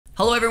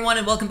Hello everyone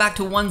and welcome back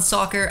to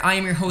OneSoccer. I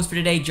am your host for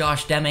today,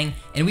 Josh Deming,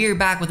 and we are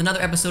back with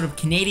another episode of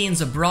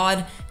Canadians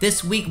Abroad.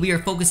 This week we are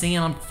focusing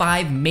in on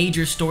 5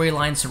 major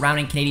storylines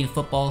surrounding Canadian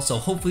football, so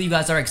hopefully you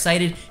guys are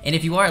excited, and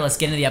if you are, let's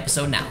get into the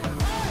episode now.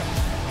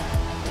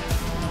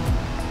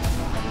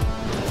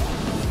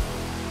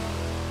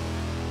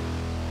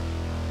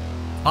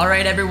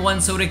 Alright everyone,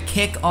 so to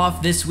kick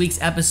off this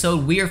week's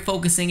episode, we are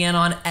focusing in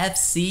on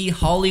FC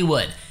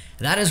Hollywood.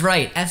 That is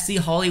right, FC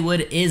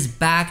Hollywood is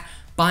back.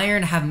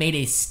 Bayern have made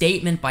a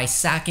statement by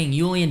sacking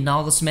Julian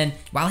Nagelsmann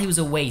while he was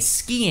away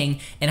skiing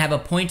and have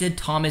appointed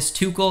Thomas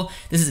Tuchel.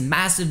 This is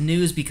massive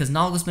news because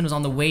Nagelsmann was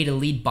on the way to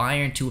lead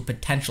Bayern to a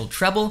potential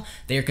treble.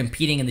 They are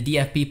competing in the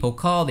DFB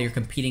Pokal, they are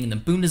competing in the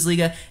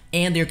Bundesliga,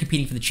 and they are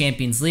competing for the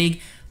Champions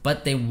League.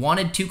 But they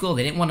wanted Tuchel,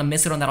 they didn't want to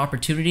miss it on that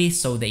opportunity,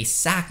 so they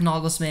sacked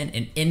Nagelsmann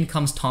and in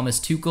comes Thomas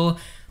Tuchel.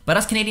 But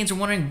us Canadians are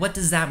wondering, what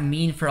does that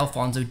mean for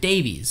Alphonso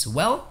Davies?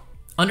 Well,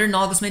 under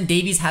Nagelsmann,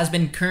 Davies has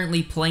been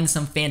currently playing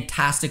some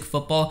fantastic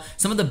football,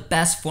 some of the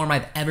best form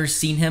I've ever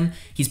seen him.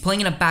 He's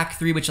playing in a back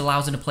 3, which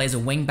allows him to play as a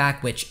wing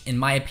back, which in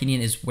my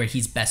opinion is where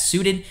he's best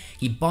suited.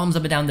 He bombs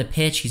up and down the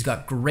pitch, he's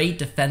got great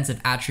defensive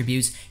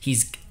attributes,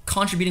 he's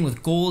contributing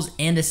with goals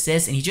and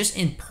assists, and he's just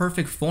in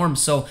perfect form.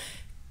 So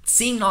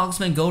seeing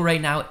Nagelsmann go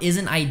right now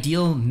isn't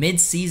ideal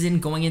mid-season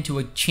going into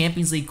a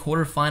Champions League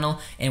quarterfinal,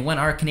 and when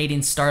our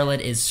Canadian starlet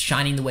is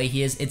shining the way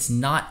he is, it's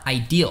not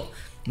ideal.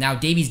 Now,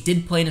 Davies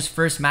did play in his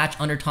first match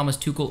under Thomas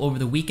Tuchel over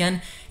the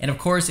weekend, and of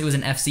course it was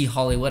an FC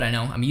Hollywood. I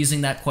know, I'm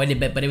using that quite a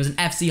bit, but it was an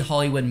FC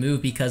Hollywood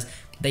move because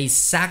they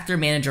sacked their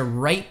manager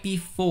right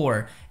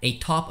before a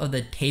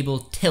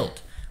top-of-the-table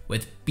tilt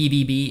with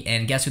BBB,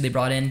 and guess who they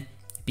brought in?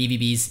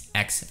 BBB's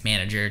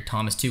ex-manager,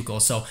 Thomas Tuchel.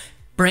 So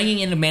bringing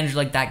in a manager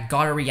like that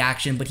got a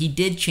reaction, but he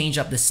did change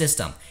up the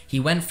system. He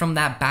went from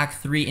that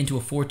back 3 into a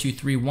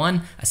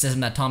 4-2-3-1, a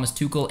system that Thomas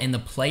Tuchel and the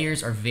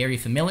players are very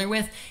familiar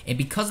with. And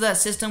because of that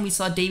system, we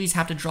saw Davies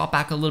have to drop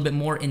back a little bit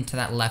more into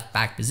that left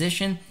back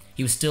position.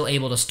 He was still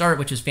able to start,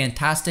 which was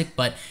fantastic,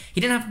 but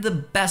he didn't have the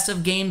best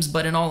of games,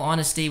 but in all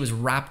honesty, it was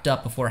wrapped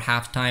up before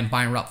halftime.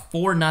 Bayern were up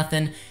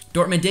 4-0.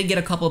 Dortmund did get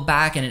a couple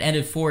back, and it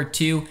ended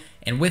 4-2.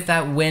 And with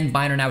that win,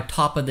 Bayern are now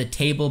top of the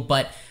table,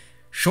 but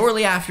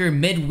shortly after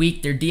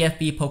midweek, their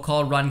DFB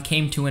Pokal run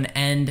came to an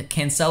end.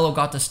 Cyle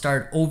got to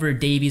start over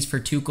Davies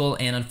for Tuchel,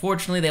 and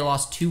unfortunately they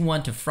lost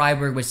 2-1 to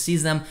Freiburg, which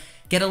sees them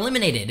get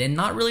eliminated, and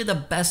not really the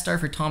best start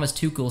for Thomas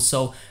Tuchel.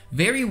 So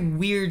very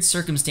weird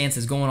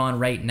circumstances going on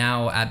right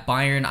now at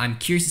Bayern. I'm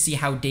curious to see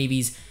how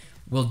Davies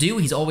will do.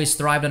 He's always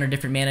thrived under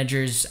different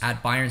managers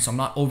at Bayern, so I'm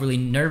not overly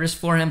nervous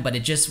for him, but it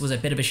just was a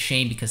bit of a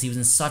shame because he was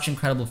in such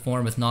incredible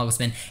form with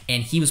Nagelsmann,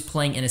 and he was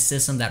playing in a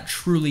system that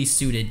truly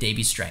suited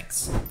Davies'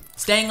 strengths.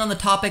 Staying on the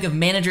topic of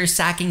manager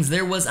sackings,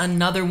 there was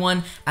another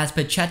one as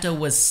Pochettino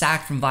was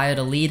sacked from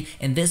Valladolid,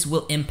 and this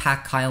will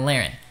impact Cyle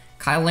Larin.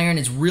 Cyle Larin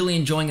is really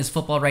enjoying his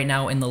football right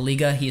now in the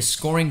Liga. He is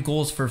scoring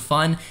goals for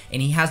fun,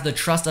 and he has the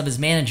trust of his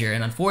manager.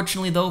 And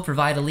unfortunately, though, for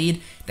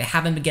Valladolid, they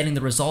haven't been getting the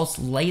results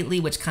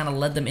lately, which kind of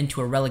led them into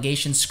a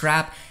relegation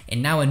scrap.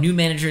 And now a new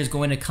manager is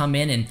going to come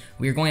in, and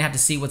we're going to have to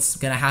see what's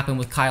going to happen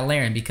with Cyle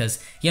Larin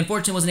because he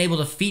unfortunately wasn't able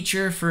to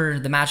feature for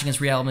the match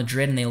against Real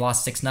Madrid, and they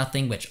lost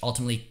 6-0, which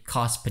ultimately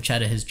cost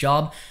Pochettino his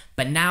job.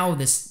 But now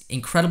this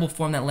incredible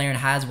form that Larin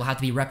has will have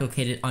to be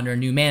replicated under a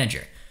new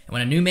manager.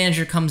 When a new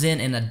manager comes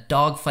in a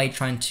dogfight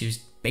trying to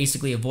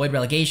basically avoid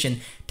relegation,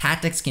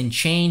 tactics can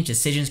change,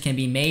 decisions can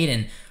be made,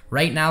 and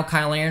right now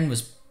Cyle Larin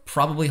was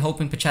probably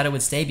hoping Pochettino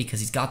would stay because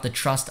he's got the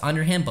trust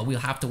under him, but we'll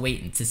have to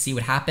wait to see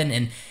what happens.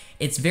 And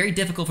it's very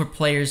difficult for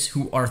players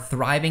who are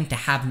thriving to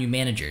have new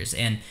managers,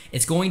 and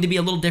it's going to be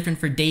a little different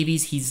for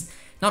Davies. He's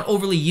not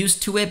overly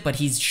used to it, but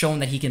he's shown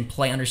that he can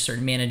play under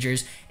certain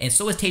managers, and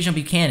so is Tajon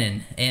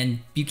Buchanan. And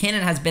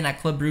Buchanan has been at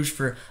Club Brugge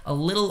for a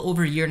little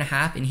over a year and a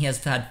half, and he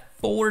has had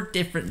 4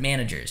 different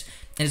managers.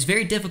 And it's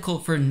very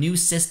difficult for new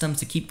systems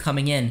to keep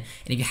coming in.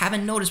 And if you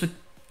haven't noticed with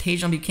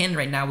Tajon Buchanan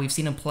right now, we've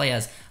seen him play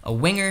as a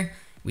winger,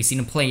 we've seen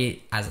him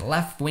play as a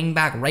left wing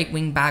back,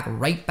 right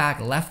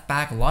back, left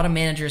back. A lot of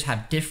managers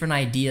have different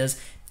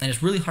ideas, and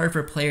it's really hard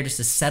for a player just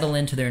to settle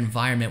into their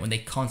environment when they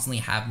constantly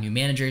have new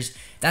managers.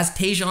 That's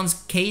Tajon's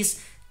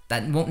case.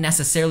 That won't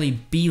necessarily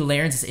be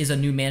Larin's. This is a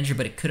new manager,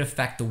 but it could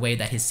affect the way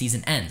that his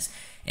season ends.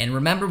 And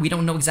remember, we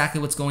don't know exactly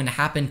what's going to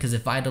happen because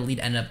if Valladolid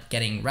end up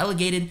getting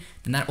relegated,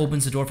 then that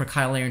opens the door for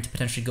Cyle Larin to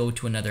potentially go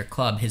to another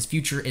club. His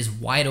future is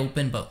wide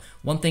open, but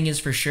one thing is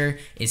for sure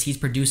is he's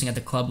producing at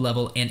the club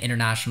level and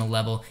international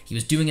level. He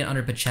was doing it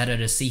under Pochettino.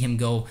 To see him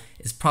go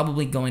is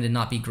probably going to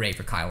not be great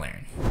for Cyle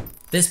Larin.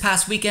 This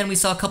past weekend, we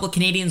saw a couple of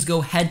Canadians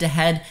go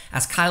head-to-head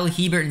as Kyle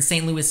Hiebert and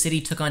St. Louis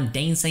City took on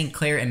Dane St.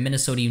 Clair and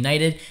Minnesota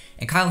United.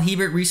 And Kyle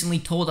Hiebert recently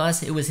told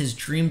us it was his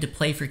dream to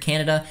play for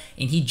Canada,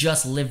 and he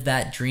just lived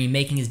that dream,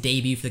 making his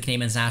debut for the Canadian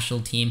men's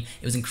national team.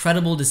 It was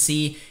incredible to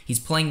see. He's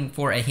playing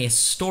for a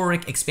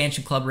historic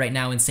expansion club right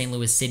now in St.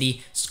 Louis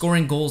City,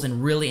 scoring goals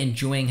and really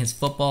enjoying his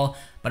football.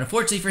 But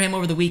unfortunately for him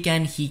over the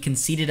weekend, he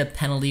conceded a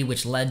penalty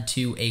which led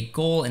to a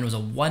goal, and it was a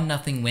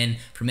 1-0 win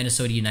for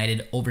Minnesota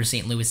United over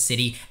St. Louis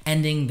City,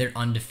 ending their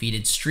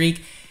undefeated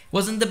streak.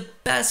 Wasn't the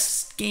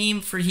best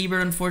game for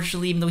Hiebert,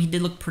 unfortunately, even though he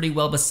did look pretty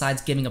well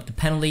besides giving up the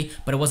penalty,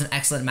 but it was an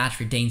excellent match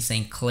for Dane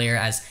St. Clair,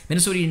 as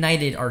Minnesota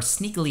United are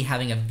sneakily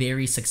having a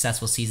very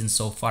successful season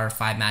so far,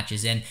 5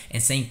 matches in,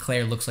 and St.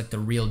 Clair looks like the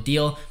real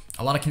deal.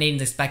 A lot of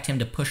Canadians expect him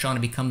to push on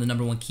and become the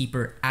 #1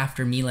 keeper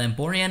after Milan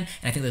Borjan, and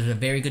I think there's a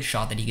very good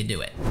shot that he could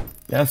do it.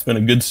 Yeah, it's been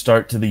a good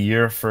start to the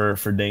year for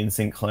Dane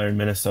St. Clair and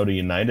Minnesota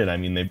United. I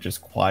mean, they've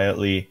just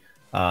quietly,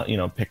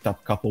 picked up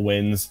a couple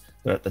wins.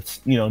 They're at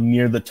the,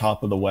 near the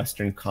top of the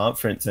Western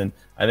Conference, and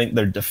I think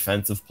their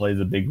defensive play is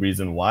a big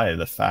reason why.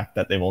 The fact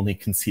that they've only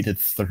conceded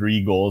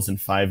 3 goals in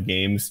 5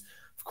 games.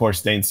 Of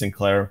course, Dane St.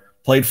 Clair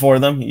played for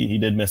them. He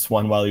did miss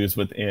one while he was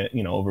with,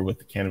 over with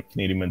the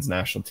Canadian men's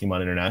national team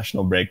on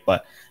international break.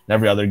 But in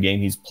every other game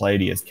he's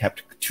played, he has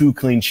kept 2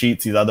 clean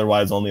sheets. He's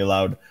otherwise only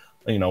allowed,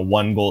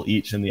 1 goal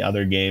each in the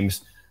other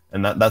games.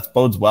 And that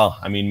bodes well.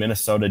 I mean,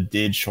 Minnesota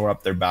did shore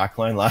up their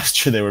backline.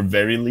 Last year, they were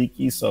very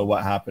leaky. So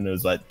what happened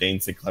was that Dane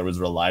St. Clair was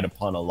relied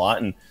upon a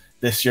lot. And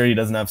this year, he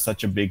doesn't have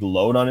such a big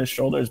load on his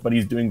shoulders, but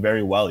he's doing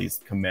very well. He's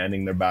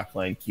commanding their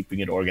backline,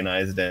 keeping it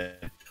organized.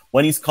 And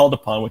when he's called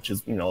upon, which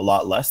is, a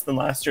lot less than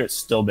last year, it's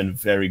still been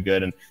very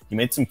good. And he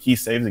made some key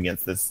saves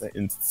against this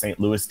St.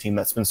 Louis team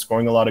that's been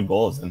scoring a lot of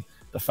goals. And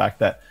the fact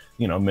that,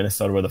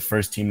 Minnesota were the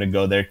first team to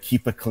go there,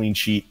 keep a clean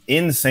sheet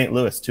in St.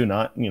 Louis too,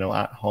 not,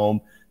 at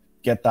home.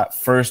 Get that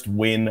first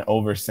win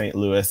over St.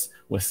 Louis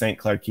with St.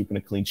 Clair keeping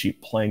a clean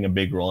sheet, playing a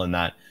big role in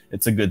that.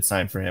 It's a good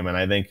sign for him. And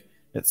I think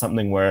it's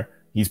something where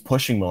he's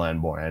pushing Milan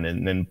Borjan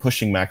and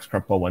pushing Max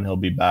Kruppo when he'll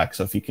be back.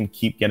 So if he can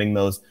keep getting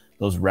those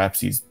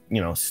reps, he's,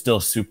 still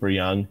super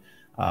young,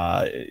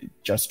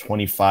 just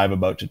 25,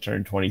 about to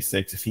turn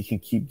 26. If he can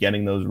keep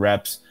getting those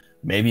reps,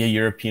 maybe a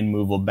European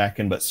move will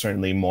beckon, but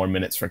certainly more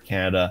minutes for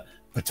Canada,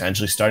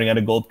 potentially starting at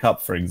a Gold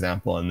Cup, for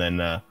example, and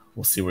then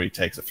we'll see where he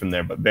takes it from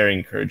there, but very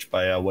encouraged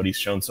by what he's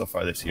shown so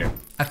far this year.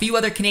 A few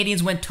other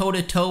Canadians went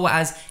toe-to-toe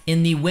as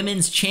in the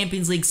Women's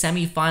Champions League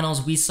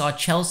semifinals, we saw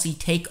Chelsea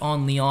take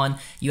on Lyon.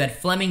 You had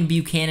Fleming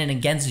Buchanan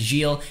against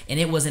Cyle, and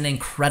it was an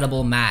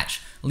incredible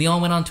match.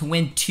 Lyon went on to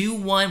win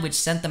 2-1, which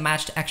sent the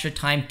match to extra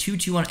time,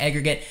 2-2 on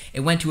aggregate.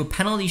 It went to a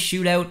penalty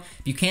shootout.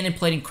 Buchanan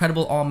played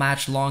incredible all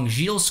match long.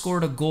 Cyle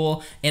scored a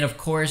goal, and of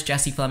course,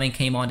 Jessie Fleming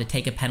came on to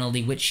take a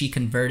penalty, which she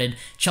converted.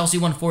 Chelsea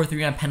won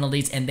 4-3 on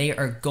penalties, and they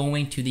are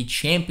going to the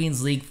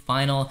Champions League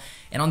final.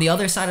 And on the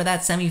other side of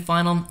that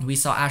semi-final, we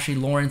saw Ashley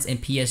Lawrence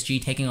and PSG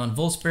taking on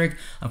Wolfsburg.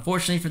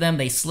 Unfortunately for them,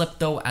 they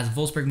slipped though as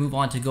Wolfsburg move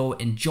on to go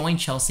and join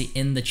Chelsea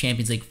in the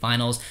Champions League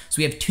finals. So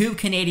we have 2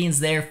 Canadians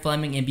there,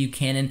 Fleming and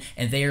Buchanan,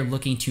 and they are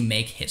looking to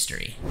make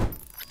history.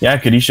 Yeah,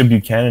 Kadisha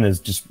Buchanan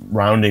is just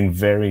rounding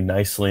very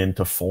nicely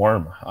into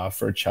form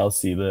for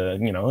Chelsea.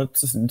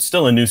 It's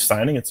still a new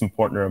signing. It's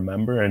important to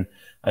remember, and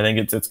I think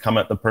it's come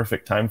at the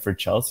perfect time for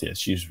Chelsea as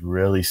she's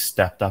really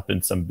stepped up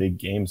in some big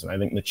games. And I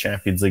think the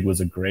Champions League was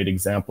a great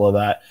example of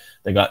that.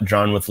 They got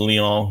drawn with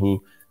Lyon,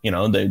 who,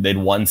 they'd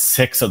won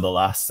 6 of the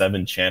last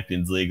 7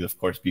 Champions Leagues. Of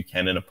course,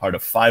 Buchanan a part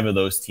of 5 of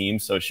those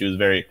teams, so she was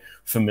very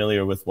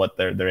familiar with what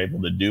they're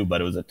able to do. But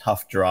it was a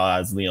tough draw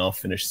as Lyon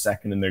finished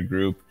 2nd in their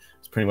group.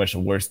 It's pretty much a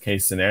worst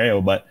case scenario,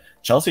 but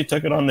Chelsea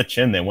took it on the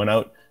chin. They went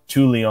out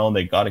to Lyon.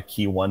 They got a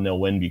key 1-0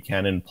 win.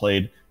 Buchanan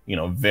played,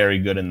 very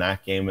good in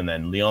that game. And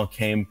then Lyon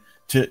came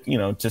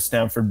to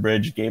Stamford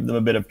Bridge, gave them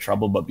a bit of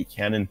trouble, but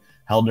Buchanan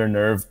held her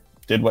nerve,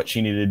 did what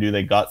she needed to do.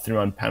 They got through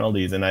on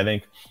penalties. And I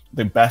think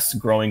the best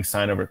growing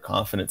sign of her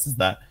confidence is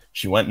that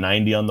she went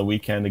 90 on the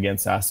weekend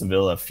against Aston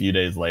Villa a few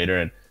days later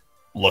and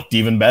looked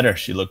even better.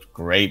 She looked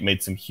great,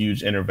 made some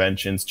huge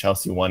interventions.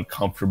 Chelsea won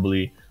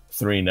comfortably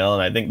 3-0.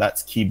 And I think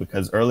that's key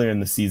because earlier in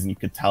the season, you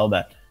could tell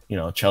that,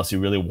 Chelsea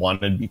really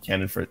wanted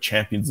Buchanan for a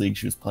Champions League.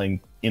 She was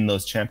playing in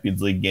those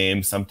Champions League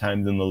games.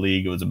 Sometimes in the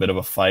league, it was a bit of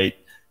a fight.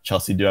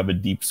 Chelsea do have a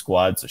deep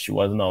squad, so she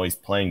wasn't always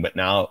playing, but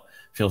now it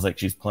feels like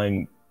she's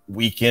playing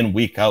week in,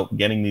 week out,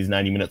 getting these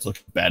 90 minutes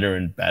look better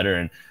and better.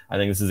 And I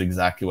think this is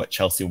exactly what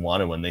Chelsea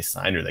wanted when they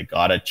signed her. They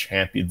got a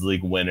Champions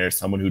League winner,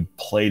 someone who'd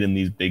played in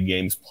these big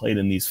games, played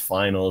in these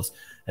finals,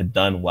 had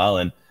done well.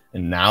 And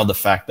now the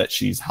fact that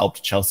she's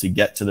helped Chelsea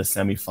get to the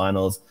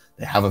semifinals,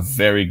 they have a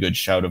very good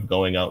shout of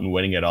going out and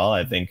winning it all.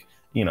 I think,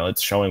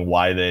 it's showing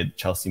why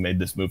Chelsea made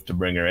this move to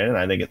bring her in. And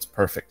I think it's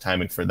perfect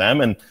timing for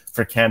them. And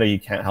for Canada, you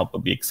can't help but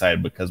be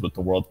excited because with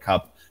the World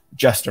Cup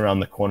just around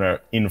the corner,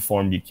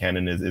 informed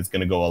Buchanan is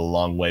going to go a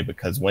long way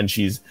because when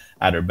she's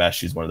at her best,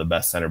 she's one of the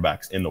best center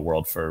backs in the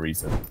world for a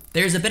reason.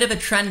 There's a bit of a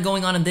trend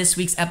going on in this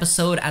week's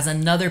episode as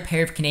another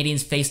pair of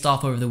Canadians faced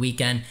off over the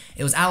weekend.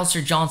 It was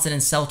Alistair Johnston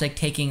and Celtic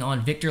taking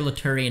on Victor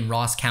Loturi in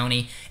Ross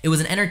County. It was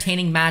an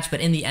entertaining match,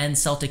 but in the end,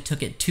 Celtic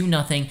took it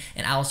 2-0,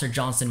 and Alistair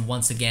Johnston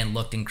once again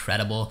looked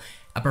incredible.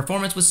 A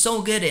performance was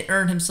so good, it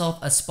earned himself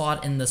a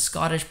spot in the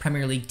Scottish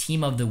Premier League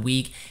Team of the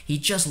Week. He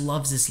just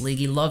loves this league,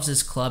 he loves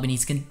this club, and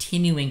he's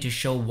continuing to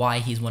show why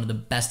he's one of the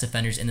best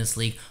defenders in this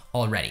league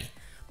already.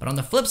 But on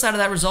the flip side of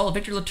that result,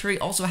 Victor Loturi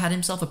also had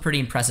himself a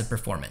pretty impressive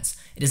performance.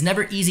 It is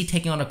never easy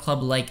taking on a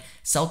club like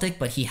Celtic,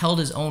 but he held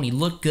his own, he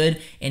looked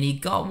good, and he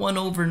got one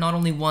over not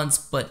only once,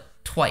 but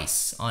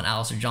twice on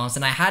Alistair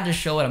Johnston. I had to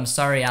show it, I'm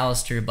sorry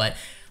Alistair, but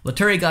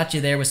Loturi got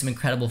you there with some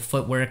incredible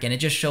footwork, and it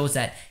just shows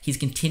that he's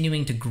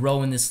continuing to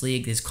grow in this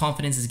league. His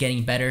confidence is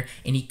getting better,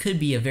 and he could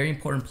be a very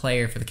important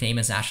player for the Canadian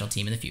men's national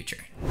team in the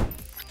future.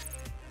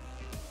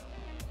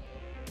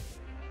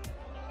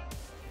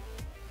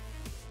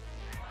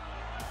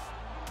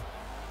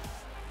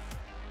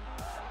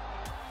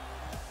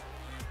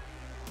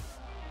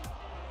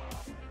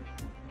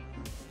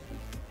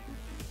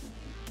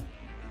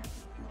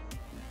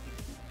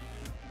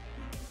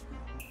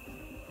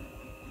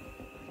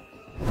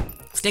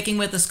 Sticking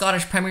with the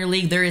Scottish Premier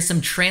League, there is some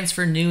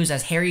transfer news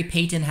as Harry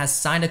Paton has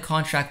signed a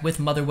contract with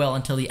Motherwell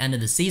until the end of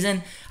the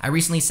season. I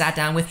recently sat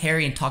down with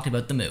Harry and talked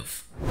about the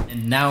move.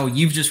 And now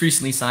you've just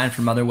recently signed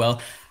for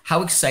Motherwell.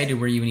 How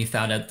excited were you when you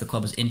found out the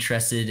club was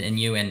interested in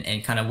you,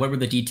 and kind of what were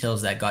the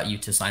details that got you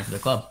to sign for the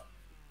club?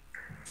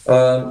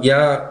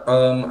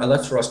 I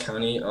left Ross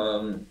County at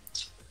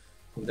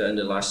the end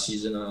of last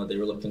season. They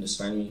were looking to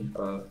sign me,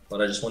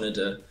 but I just wanted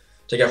to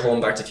get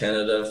home back to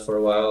Canada for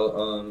a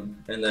while,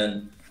 and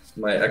then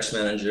my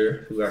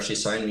ex-manager, who actually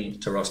signed me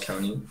to Ross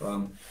County,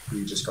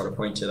 who just got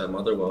appointed at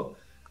Motherwell,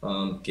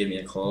 gave me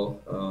a call,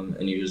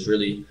 and he was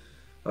really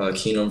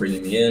keen on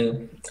bringing me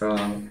in.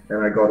 And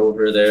I got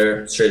over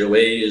there straight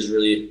away. He was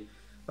really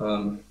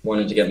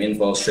wanted to get me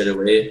involved straight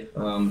away.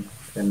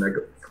 And I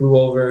flew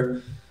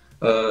over,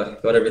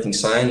 got everything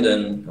signed,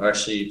 and I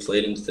actually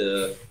played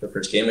into the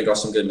first game. I got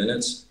some good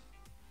minutes.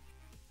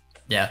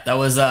 Yeah,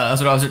 that's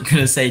what I was going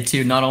to say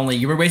too. Not only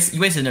you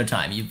wasted no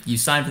time. You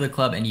signed for the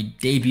club and you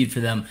debuted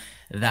for them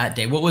that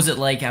day. What was it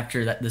like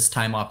after this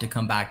time off to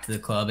come back to the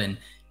club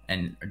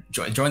and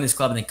join this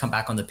club and then come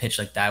back on the pitch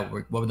like that?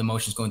 What were the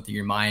emotions going through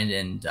your mind,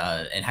 and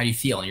how do you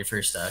feel in your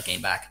first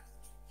game back?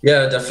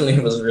 Yeah, definitely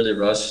was really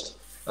rushed,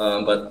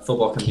 but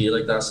football can be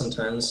like that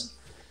sometimes.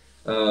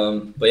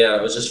 But yeah,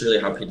 I was just really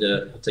happy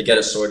to get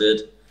it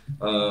sorted.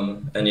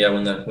 And yeah,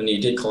 when he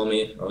did call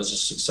me, I was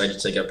just excited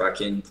to get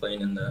back in playing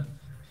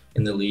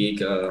in the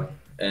league,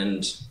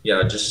 and yeah,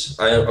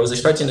 I was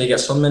expecting to get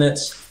some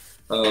minutes,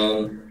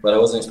 but I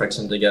wasn't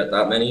expecting to get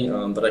that many.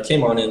 But I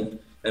came on in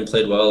and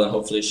played well, and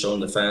hopefully shown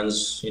the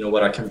fans,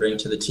 what I can bring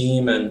to the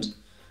team, and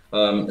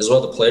as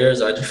well the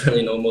players. I didn't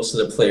really know most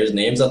of the players'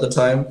 names at the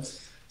time,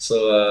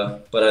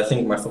 so but I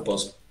think my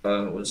football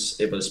was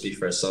able to speak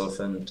for itself,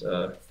 and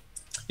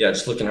yeah,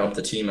 just looking to help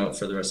the team out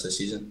for the rest of the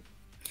season.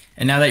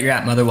 And now that you're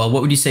at Motherwell,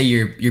 what would you say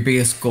your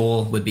biggest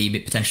goal would be,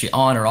 potentially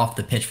on or off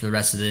the pitch, for the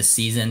rest of this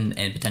season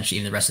and potentially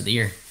even the rest of the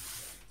year?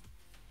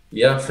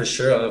 Yeah, for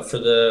sure.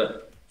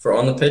 For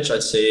on the pitch,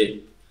 I'd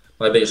say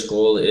my biggest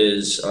goal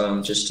is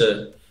just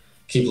to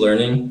keep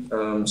learning.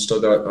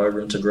 Still got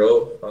room to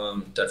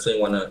grow.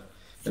 Definitely want to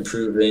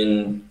improve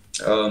in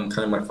kind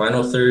of my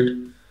final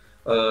third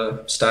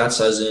stats,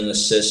 as in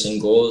assists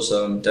and goals.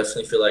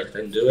 Definitely feel like I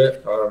can do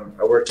it.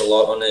 I worked a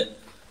lot on it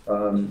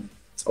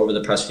over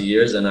the past few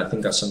years, and I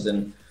think that's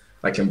something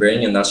I can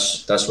bring, and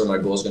that's where my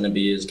goal is going to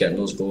be, is getting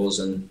those goals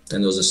and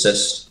those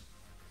assists,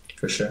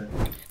 for sure.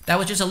 That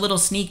was just a little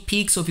sneak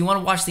peek, so if you want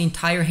to watch the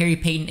entire Harry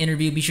Paton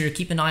interview, be sure to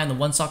keep an eye on the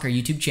OneSoccer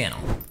YouTube channel.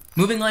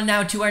 Moving on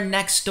now to our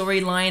next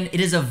storyline. It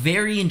is a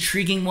very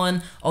intriguing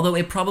one, although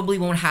it probably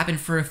won't happen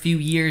for a few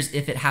years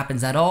if it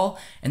happens at all,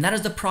 and that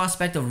is the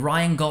prospect of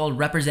Ryan Gauld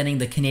representing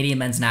the Canadian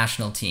men's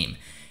national team.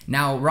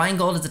 Now, Ryan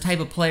Gauld is the type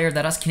of player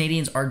that us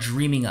Canadians are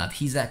dreaming of.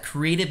 He's that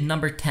creative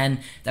number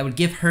 10 that would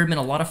give Herdman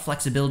a lot of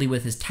flexibility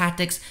with his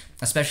tactics,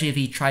 especially if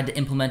he tried to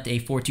implement a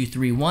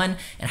 4-2-3-1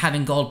 and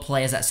having Gauld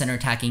play as that center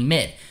attacking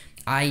mid.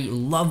 I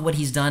love what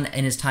he's done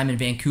in his time in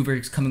Vancouver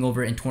coming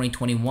over in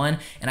 2021,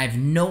 and I have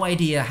no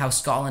idea how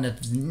Scotland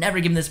has never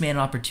given this man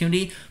an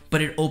opportunity,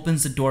 but it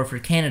opens the door for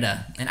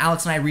Canada. And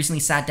Alex and I recently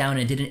sat down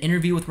and did an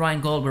interview with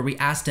Ryan Gauld where we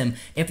asked him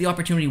if the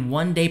opportunity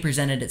one day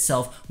presented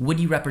itself, would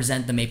he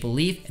represent the Maple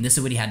Leaf? And this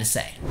is what he had to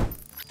say.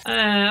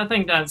 I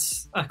think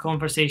that's a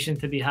conversation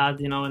to be had,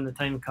 when the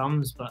time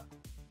comes, but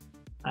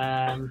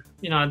I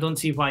don't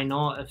see why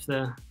not if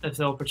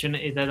the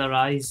opportunity did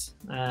arise.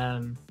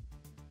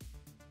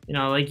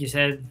 Like you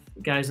said,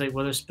 guys like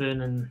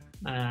Witherspoon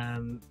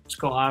and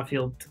Scott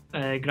Arfield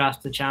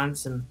grasped the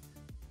chance, and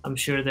I'm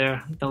sure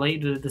they're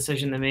delighted with the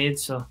decision they made.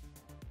 So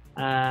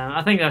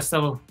I think that's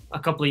still a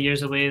couple of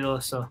years away though,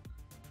 so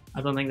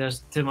I don't think there's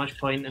too much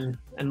point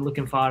in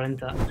looking far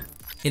into it.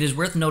 It is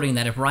worth noting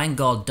that if Ryan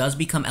Gauld does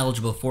become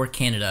eligible for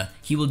Canada,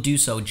 he will do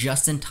so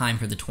just in time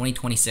for the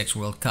 2026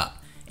 World Cup.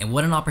 And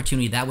what an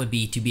opportunity that would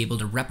be to be able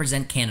to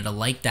represent Canada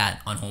like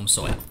that on home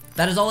soil.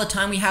 That is all the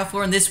time we have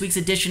for in this week's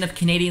edition of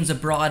Canadians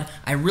Abroad.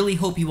 I really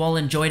hope you all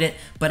enjoyed it,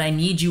 but I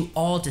need you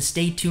all to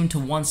stay tuned to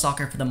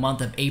OneSoccer for the month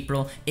of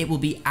April. It will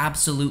be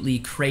absolutely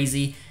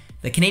crazy.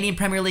 The Canadian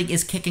Premier League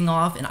is kicking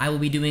off, and I will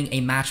be doing a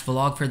match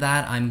vlog for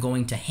that. I'm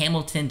going to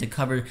Hamilton to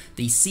cover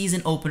the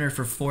season opener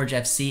for Forge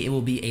FC. It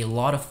will be a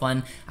lot of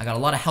fun. I got a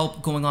lot of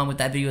help going on with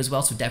that video as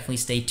well, so definitely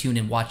stay tuned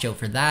and watch out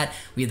for that.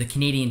 We have the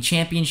Canadian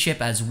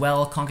Championship as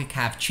well,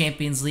 CONCACAF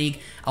Champions League.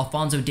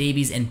 Alphonso,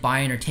 Davies, and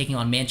Bayern are taking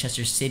on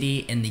Manchester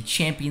City in the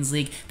Champions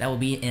League. That will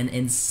be an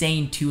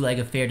insane two-leg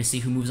affair to see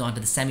who moves on to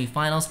the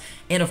semifinals.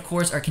 And of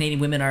course, our Canadian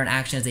women are in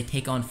action as they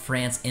take on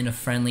France in a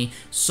friendly.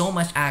 So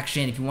much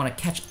action. If you want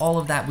to catch all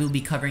of that, we'll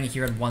be covering it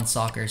here at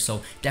OneSoccer,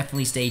 so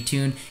definitely stay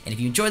tuned. And if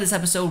you enjoyed this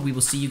episode, we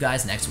will see you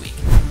guys next week.